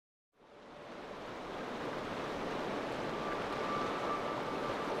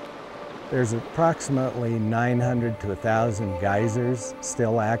There's approximately 900 to 1,000 geysers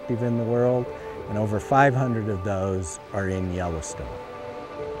still active in the world, and over 500 of those are in Yellowstone.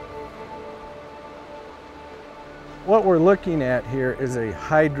 What we're looking at here is a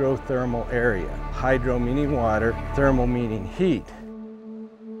hydrothermal area. Hydro meaning water, thermal meaning heat.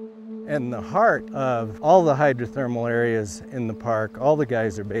 And the heart of all the hydrothermal areas in the park, all the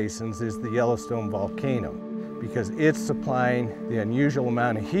geyser basins, is the Yellowstone volcano, because it's supplying the unusual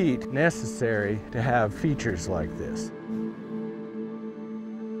amount of heat necessary to have features like this.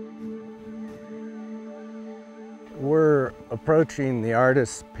 We're approaching the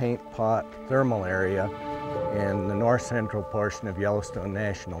Artist's Paint Pot thermal area in the north central portion of Yellowstone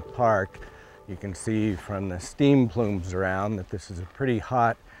National Park. You can see from the steam plumes around that this is a pretty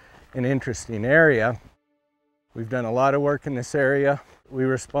hot and interesting area. We've done a lot of work in this area. We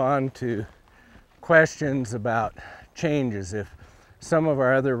respond to questions about changes. If some of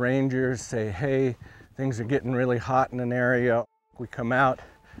our other rangers say, hey, things are getting really hot in an area, we come out,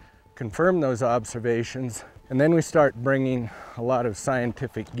 confirm those observations, and then we start bringing a lot of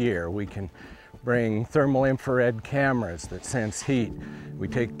scientific gear. We can bring thermal infrared cameras that sense heat. We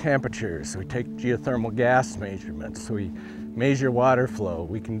take temperatures, we take geothermal gas measurements, we measure water flow,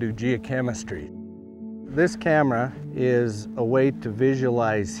 we can do geochemistry. This camera is a way to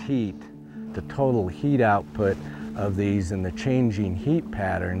visualize heat, the total heat output of these, and the changing heat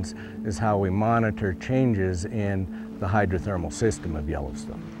patterns is how we monitor changes in the hydrothermal system of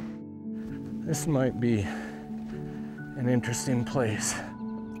Yellowstone. This might be an interesting place.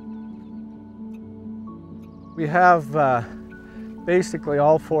 We have basically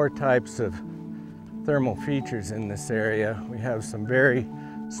all four types of thermal features in this area. We have some very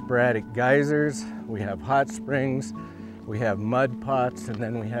sporadic geysers, we have hot springs, we have mud pots, and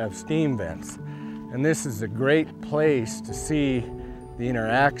then we have steam vents. And this is a great place to see the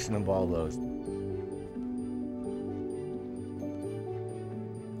interaction of all those.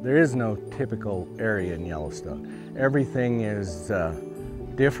 There is no typical area in Yellowstone. Everything is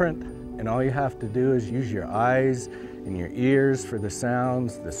different, and all you have to do is use your eyes and your ears for the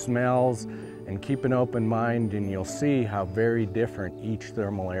sounds, the smells, and keep an open mind, and you'll see how very different each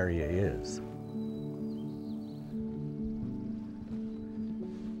thermal area is.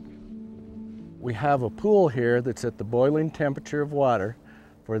 We have a pool here that's at the boiling temperature of water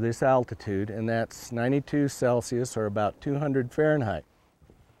for this altitude, and that's 92 Celsius or about 200 Fahrenheit.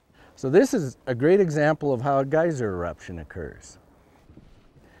 So this is a great example of how a geyser eruption occurs.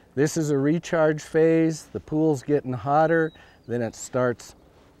 This is a recharge phase, the pool's getting hotter, then it starts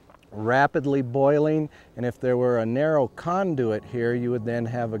rapidly boiling, and if there were a narrow conduit here, you would then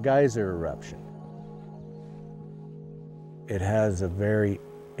have a geyser eruption. It has a very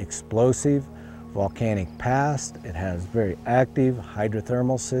explosive volcanic past, it has very active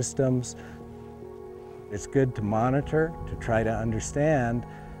hydrothermal systems. It's good to monitor, to try to understand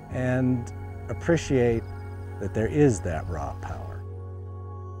and appreciate that there is that raw power.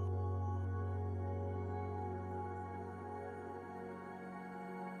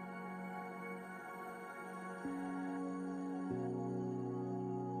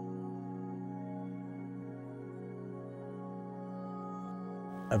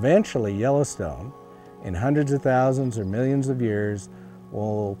 Eventually, Yellowstone, in hundreds of thousands or millions of years,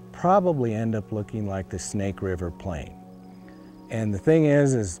 will probably end up looking like the Snake River Plain. And the thing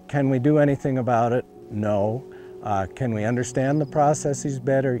is can we do anything about it? No. Can we understand the processes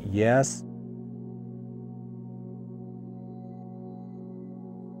better? Yes.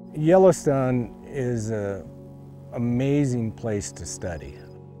 Yellowstone is an amazing place to study.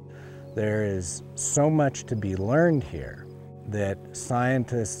 There is so much to be learned here that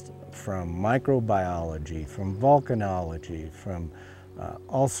scientists from microbiology, from volcanology, from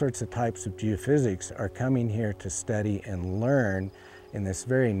all sorts of types of geophysics are coming here to study and learn in this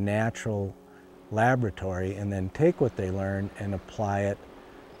very natural laboratory, and then take what they learn and apply it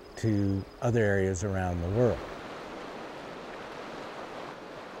to other areas around the world.